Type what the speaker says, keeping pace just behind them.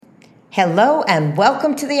Hello and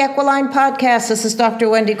welcome to the Equiline Podcast. This is Dr.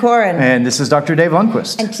 Wendy Corin. And this is Dr. Dave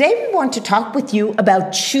Lundquist. And today we want to talk with you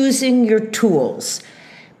about choosing your tools,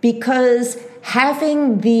 because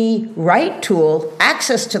having the right tool,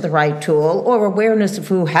 access to the right tool, or awareness of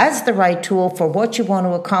who has the right tool for what you want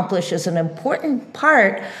to accomplish is an important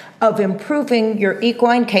part of improving your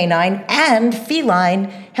equine, canine, and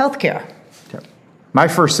feline healthcare. My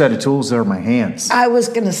first set of tools are my hands. I was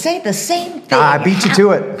going to say the same thing. I beat you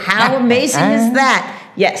to it. How amazing is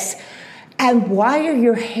that? Yes. And why are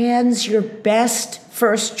your hands your best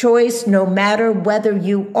first choice, no matter whether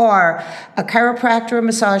you are a chiropractor, a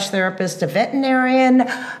massage therapist, a veterinarian,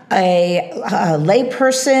 a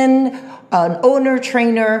layperson, an owner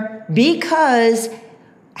trainer? Because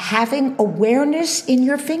having awareness in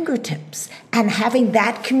your fingertips and having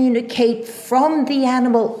that communicate from the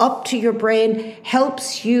animal up to your brain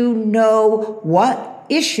helps you know what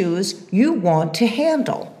issues you want to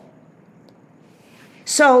handle.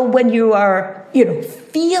 So when you are,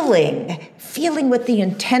 feeling with the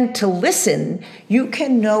intent to listen, you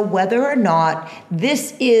can know whether or not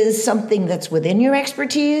this is something that's within your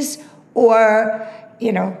expertise or,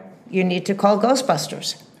 you need to call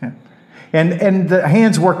Ghostbusters. Yeah. And the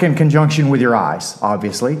hands work in conjunction with your eyes,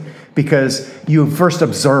 obviously, because you first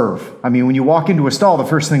observe. I mean, when you walk into a stall, the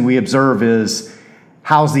first thing we observe is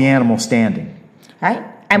how's the animal standing. Right?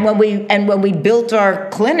 And when we built our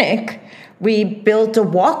clinic, we built a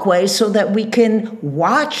walkway so that we can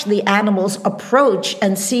watch the animals approach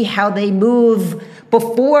and see how they move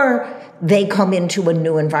before they come into a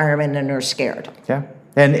new environment and are scared. Yeah.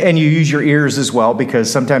 And you use your ears as well, because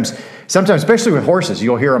sometimes, especially with horses,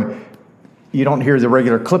 you'll hear them. You don't hear the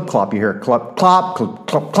regular clip-clop. You hear clop, clop, clop,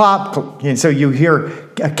 clop, clop. And so you hear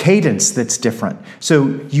a cadence that's different.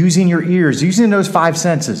 So using your ears, using those five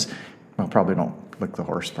senses. Well, probably don't lick the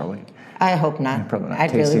horse, probably. I hope not. Probably not.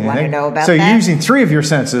 I'd really want to know about that. So you're using three of your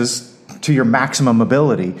senses to your maximum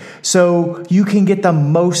ability so you can get the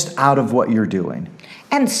most out of what you're doing.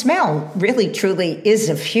 And smell really, truly is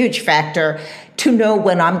a huge factor to know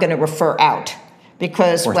when I'm going to refer out.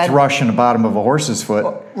 Because or thrush in the bottom of a horse's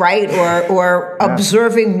foot. Right, or yeah.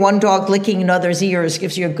 Observing one dog licking another's ears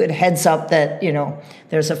gives you a good heads up that,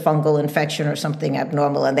 there's a fungal infection or something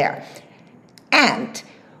abnormal in there. And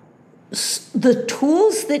the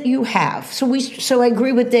tools that you have, so I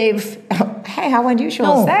agree with Dave. Hey, how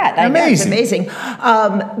unusual is that? Amazing. It's amazing.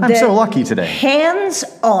 I'm so lucky today. Hands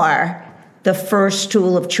are the first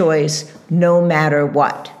tool of choice, no matter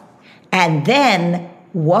what. And then,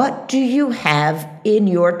 what do you have in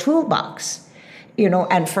your toolbox?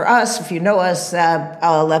 And for us, if you know us,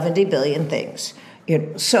 11 billion things.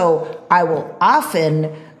 So I will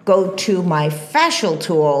often go to my fascial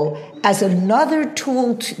tool as another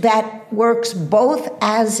tool that works both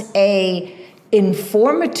as a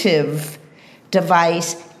informative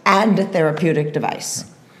device and a therapeutic device.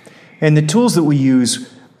 And the tools that we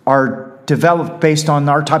use are developed based on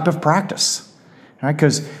our type of practice. Right,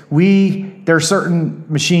 because there are certain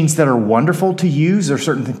machines that are wonderful to use. There are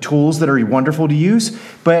certain tools that are wonderful to use,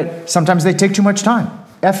 but sometimes they take too much time.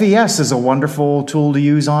 FES is a wonderful tool to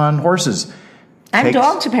use on horses. And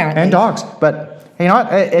dogs, apparently. And dogs. But you know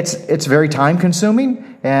what? It's very time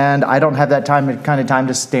consuming, and I don't have that kind of time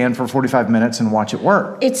to stand for 45 minutes and watch it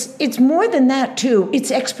work. It's more than that, too.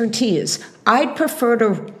 It's expertise. I'd prefer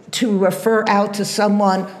to refer out to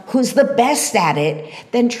someone who's the best at it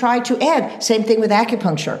than try to add. Same thing with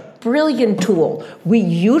acupuncture. Brilliant tool. We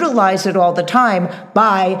utilize it all the time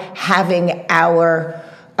by having our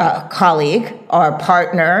colleague, our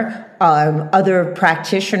partner, other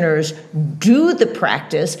practitioners do the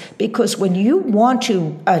practice, because when you want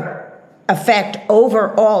to affect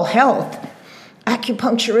overall health,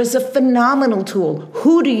 acupuncture is a phenomenal tool.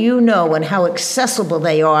 Who do you know and how accessible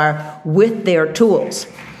they are with their tools?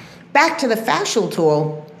 Back to the fascial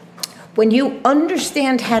tool, when you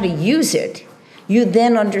understand how to use it, you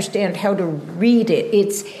then understand how to read it.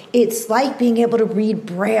 It's like being able to read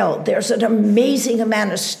Braille. There's an amazing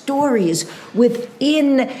amount of stories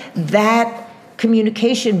within that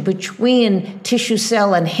communication between tissue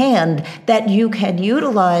cell and hand that you can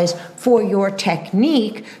utilize for your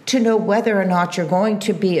technique to know whether or not you're going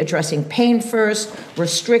to be addressing pain first,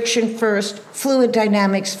 restriction first, fluid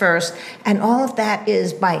dynamics first, and all of that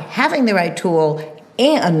is by having the right tool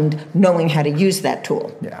and knowing how to use that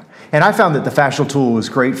tool. Yeah. And I found that the fascial tool was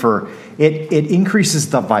great for, it increases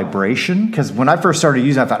the vibration, because when I first started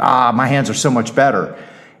using it, I thought, my hands are so much better.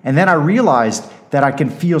 And then I realized that I can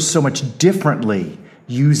feel so much differently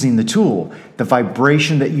using the tool. The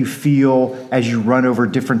vibration that you feel as you run over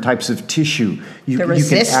different types of tissue. You can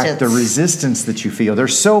act the resistance that you feel.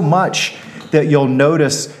 There's so much that you'll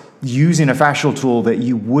notice using a fascial tool that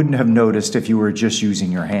you wouldn't have noticed if you were just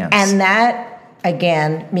using your hands. And that,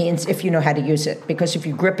 again, means if you know how to use it. Because if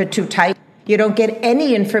you grip it too tight, you don't get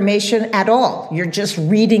any information at all. You're just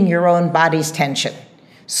reading your own body's tension.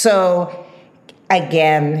 So,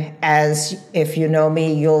 again, as if you know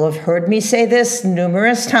me, you'll have heard me say this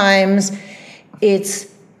numerous times,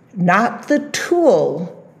 it's not the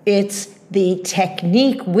tool, it's the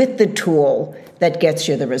technique with the tool that gets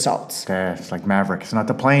you the results. Yeah, it's like Maverick. It's not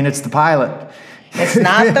the plane, it's the pilot. It's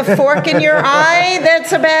not the fork in your eye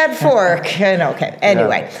that's a bad fork. And okay,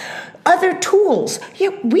 anyway. Yeah. Other tools. Yeah,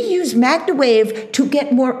 we use MagnaWave to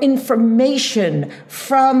get more information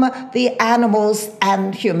from the animals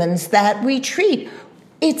and humans that we treat.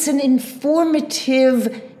 It's an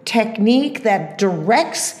informative technique that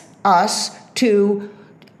directs us to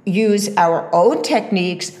use our own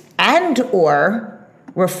techniques and or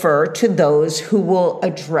refer to those who will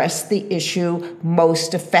address the issue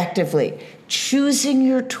most effectively. Choosing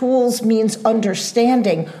your tools means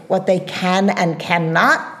understanding what they can and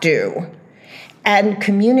cannot do and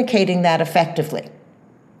communicating that effectively.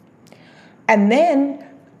 And then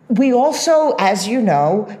we also, as you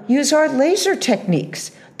know, use our laser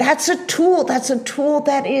techniques. That's a tool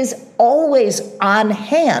that is always on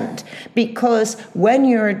hand, because when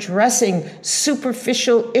you're addressing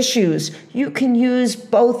superficial issues, you can use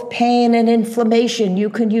both pain and inflammation. You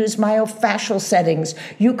can use myofascial settings.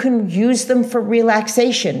 You can use them for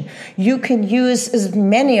relaxation. You can use, as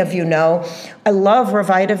many of you know, I love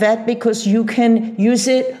RevitaVet because you can use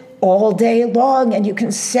it all day long, and you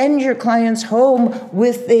can send your clients home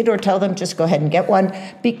with it or tell them just go ahead and get one,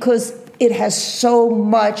 because it has so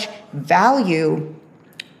much value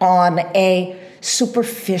on a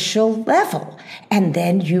superficial level. And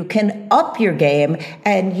then you can up your game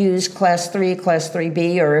and use class 3, class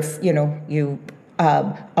 3B, or if you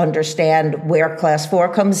understand where class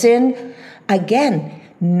 4 comes in. Again,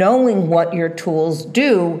 knowing what your tools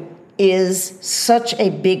do is such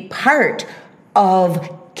a big part of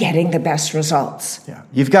getting the best results. Yeah,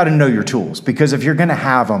 you've got to know your tools, because if you're going to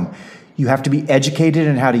have them, you have to be educated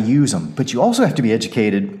in how to use them, but you also have to be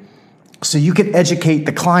educated so you can educate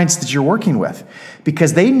the clients that you're working with,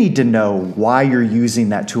 because they need to know why you're using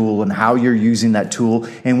that tool and how you're using that tool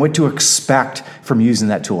and what to expect from using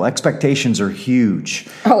that tool. Expectations are huge.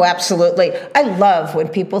 Oh, absolutely. I love when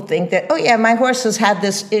people think that, oh yeah, my horse has had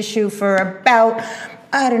this issue for about,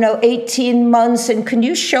 18 months, and can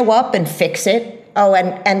you show up and fix it? Oh,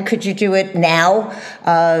 and could you do it now?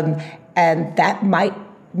 And that might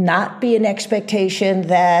not be an expectation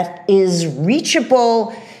that is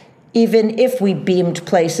reachable, even if we beamed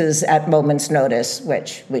places at moment's notice,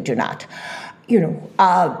 which we do not.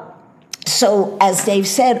 So as Dave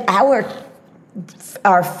said, our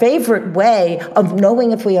favorite way of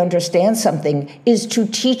knowing if we understand something is to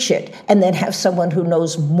teach it, and then have someone who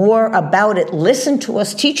knows more about it listen to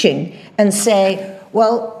us teaching and say,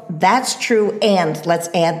 well, that's true, and let's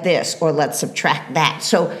add this, or let's subtract that.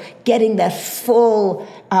 So getting that full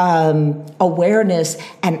awareness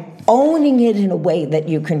and owning it in a way that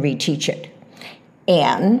you can reteach it.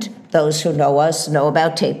 And those who know us know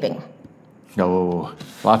about taping. Oh,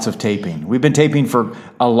 lots of taping. We've been taping for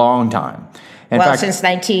a long time. In fact, since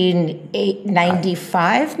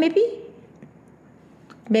 1995, maybe?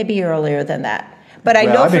 Maybe earlier than that. But I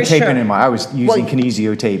know I've been for taping sure. I was using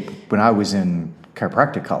kinesio tape when I was in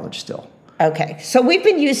chiropractic college still. Okay, so we've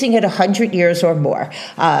been using it 100 years or more,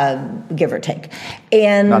 give or take.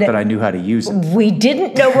 And not that I knew how to use it. We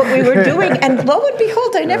didn't know what we were doing, and lo and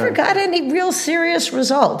behold, I never got any real serious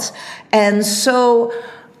results. And so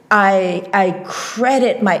I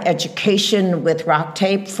credit my education with rock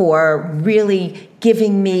tape for really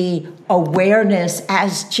giving me awareness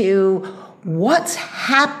as to what's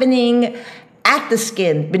happening at the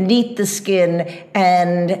skin, beneath the skin,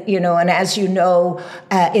 and as you know,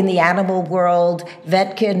 in the animal world,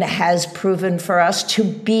 Vetkin has proven for us to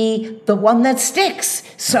be the one that sticks.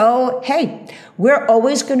 So, hey, we're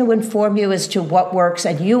always going to inform you as to what works,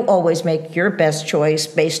 and you always make your best choice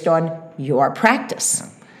based on your practice.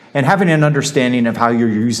 And having an understanding of how you're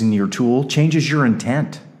using your tool changes your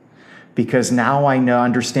intent. Because now I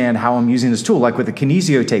understand how I'm using this tool. Like with the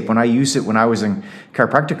kinesio tape, when I used it when I was in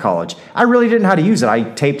chiropractic college, I really didn't know how to use it. I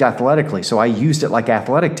taped athletically, so I used it like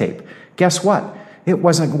athletic tape. Guess what? It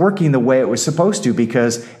wasn't working the way it was supposed to,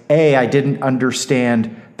 because A, I didn't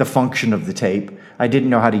understand the function of the tape. I didn't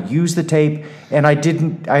know how to use the tape, and I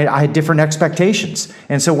had different expectations.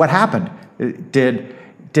 And so what happened? Did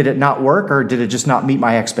it not work, or did it just not meet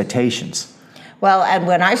my expectations? Well, and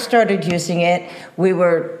when I started using it, we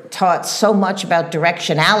were taught so much about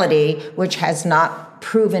directionality, which has not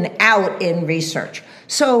proven out in research.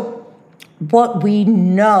 So what we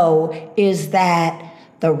know is that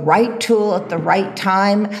the right tool at the right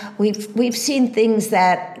time, we've seen things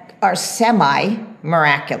that are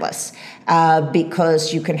semi-miraculous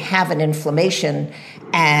because you can have an inflammation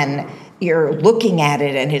and you're looking at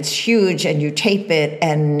it and it's huge and you tape it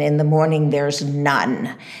and in the morning there's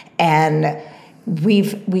none. And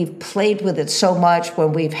we've played with it so much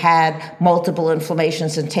when we've had multiple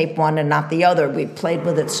inflammations and tape one and not the other. We've played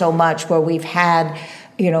with it so much where we've had,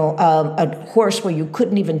 a horse where you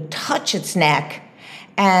couldn't even touch its neck,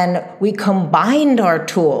 and we combined our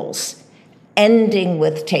tools, ending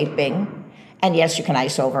with taping. And yes, you can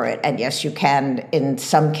ice over it, and yes, you can, in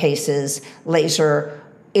some cases, laser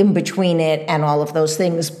in between it and all of those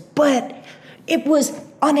things, but it was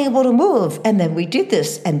unable to move. And then we did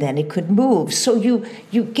this, and then it could move. So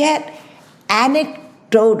you get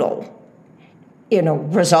anecdotal,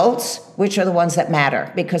 results, which are the ones that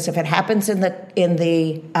matter. Because if it happens in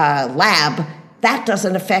the lab, that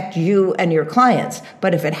doesn't affect you and your clients.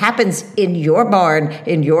 But if it happens in your barn,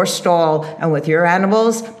 in your stall, and with your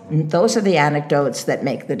animals, those are the anecdotes that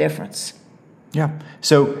make the difference. Yeah.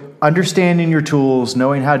 So understanding your tools,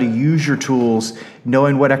 knowing how to use your tools,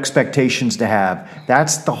 knowing what expectations to have,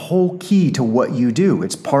 that's the whole key to what you do.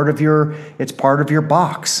 It's part of your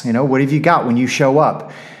box. What have you got when you show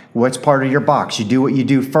up? What's part of your box? You do what you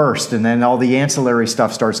do first, and then all the ancillary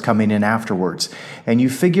stuff starts coming in afterwards. And you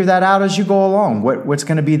figure that out as you go along. What's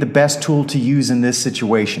going to be the best tool to use in this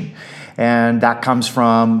situation? And that comes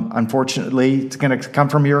from, unfortunately, it's going to come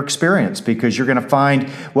from your experience, because you're going to find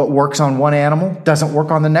what works on one animal doesn't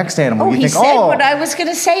work on the next animal. You think, said what I was going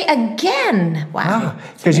to say again. Wow.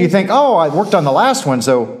 Because you think, I worked on the last one,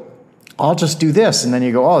 so I'll just do this. And then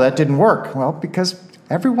you go, that didn't work. Well, because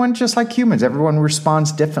everyone, just like humans, everyone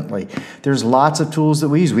responds differently. There's lots of tools that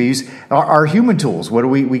we use. We use our human tools. What do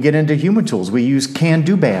we get into human tools? We use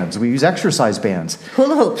can-do bands. We use exercise bands.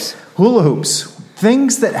 Hula hoops.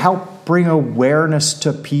 Things that help bring awareness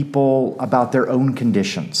to people about their own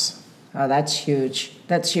conditions. Oh, that's huge.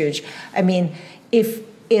 That's huge. I mean, if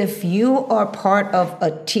you are part of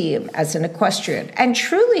a team as an equestrian, and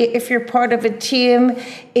truly if you're part of a team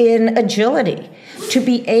in agility, to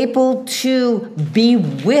be able to be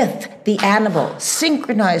with the animal,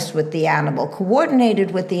 synchronized with the animal,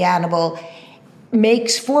 coordinated with the animal,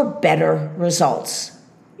 makes for better results.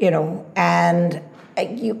 And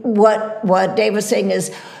what Dave was saying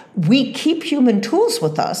is, we keep human tools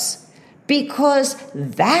with us because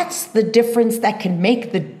that's the difference that can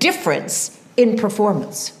make the difference in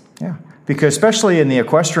performance. Yeah, because especially in the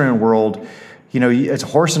equestrian world, as a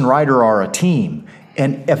horse and rider are a team.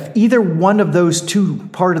 And if either one of those two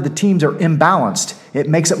part of the teams are imbalanced, it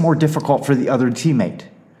makes it more difficult for the other teammate.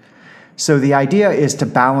 So the idea is to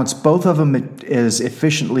balance both of them as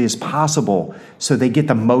efficiently as possible so they get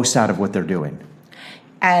the most out of what they're doing.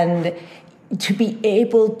 And to be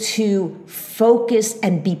able to focus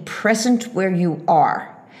and be present where you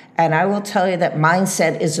are. And I will tell you that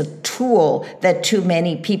mindset is a tool that too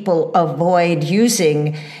many people avoid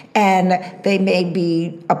using, and they may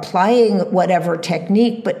be applying whatever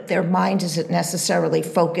technique, but their mind isn't necessarily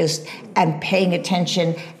focused and paying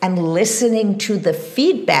attention and listening to the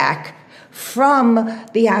feedback from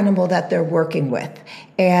the animal that they're working with.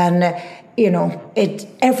 And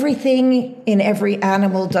everything in every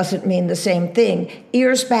animal doesn't mean the same thing.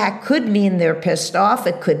 Ears back could mean they're pissed off.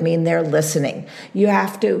 It could mean they're listening. You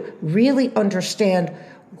have to really understand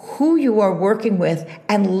who you are working with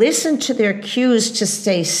and listen to their cues to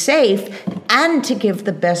stay safe and to give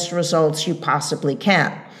the best results you possibly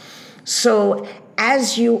can. So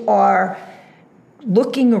as you are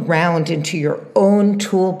looking around into your own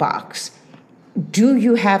toolbox, do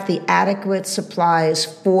you have the adequate supplies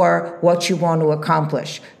for what you want to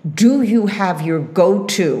accomplish? Do you have your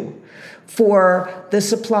go-to for the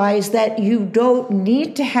supplies that you don't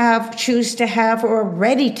need to have, choose to have, or are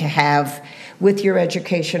ready to have with your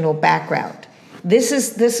educational background? This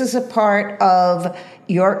is a part of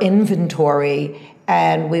your inventory,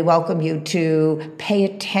 and we welcome you to pay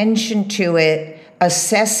attention to it,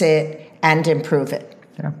 assess it, and improve it.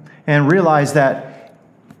 Yeah. And realize that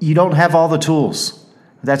you don't have all the tools.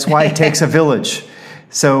 That's why it takes a village.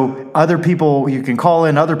 So other people, you can call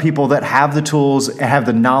in other people that have the tools and have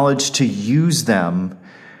the knowledge to use them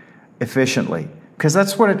efficiently. Because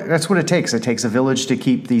that's what it takes. It takes a village to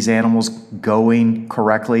keep these animals going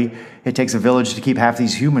correctly. It takes a village to keep half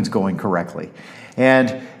these humans going correctly.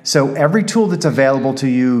 And so every tool that's available to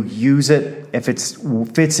you, use it if it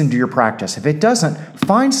fits into your practice. If it doesn't,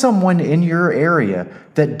 find someone in your area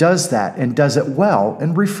that does that and does it well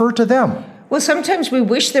and refer to them. Well, sometimes we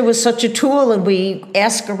wish there was such a tool, and we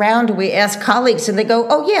ask around, and we ask colleagues, and they go,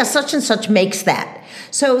 oh, yeah, such and such makes that.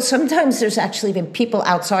 So sometimes there's actually been people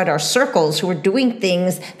outside our circles who are doing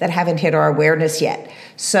things that haven't hit our awareness yet.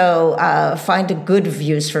 So find a good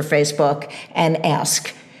use for Facebook and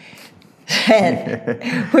ask.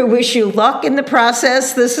 And we wish you luck in the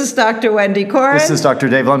process. This is Dr. Wendy Corin. This is Dr.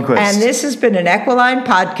 Dave Lundquist. And this has been an Equiline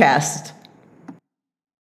podcast.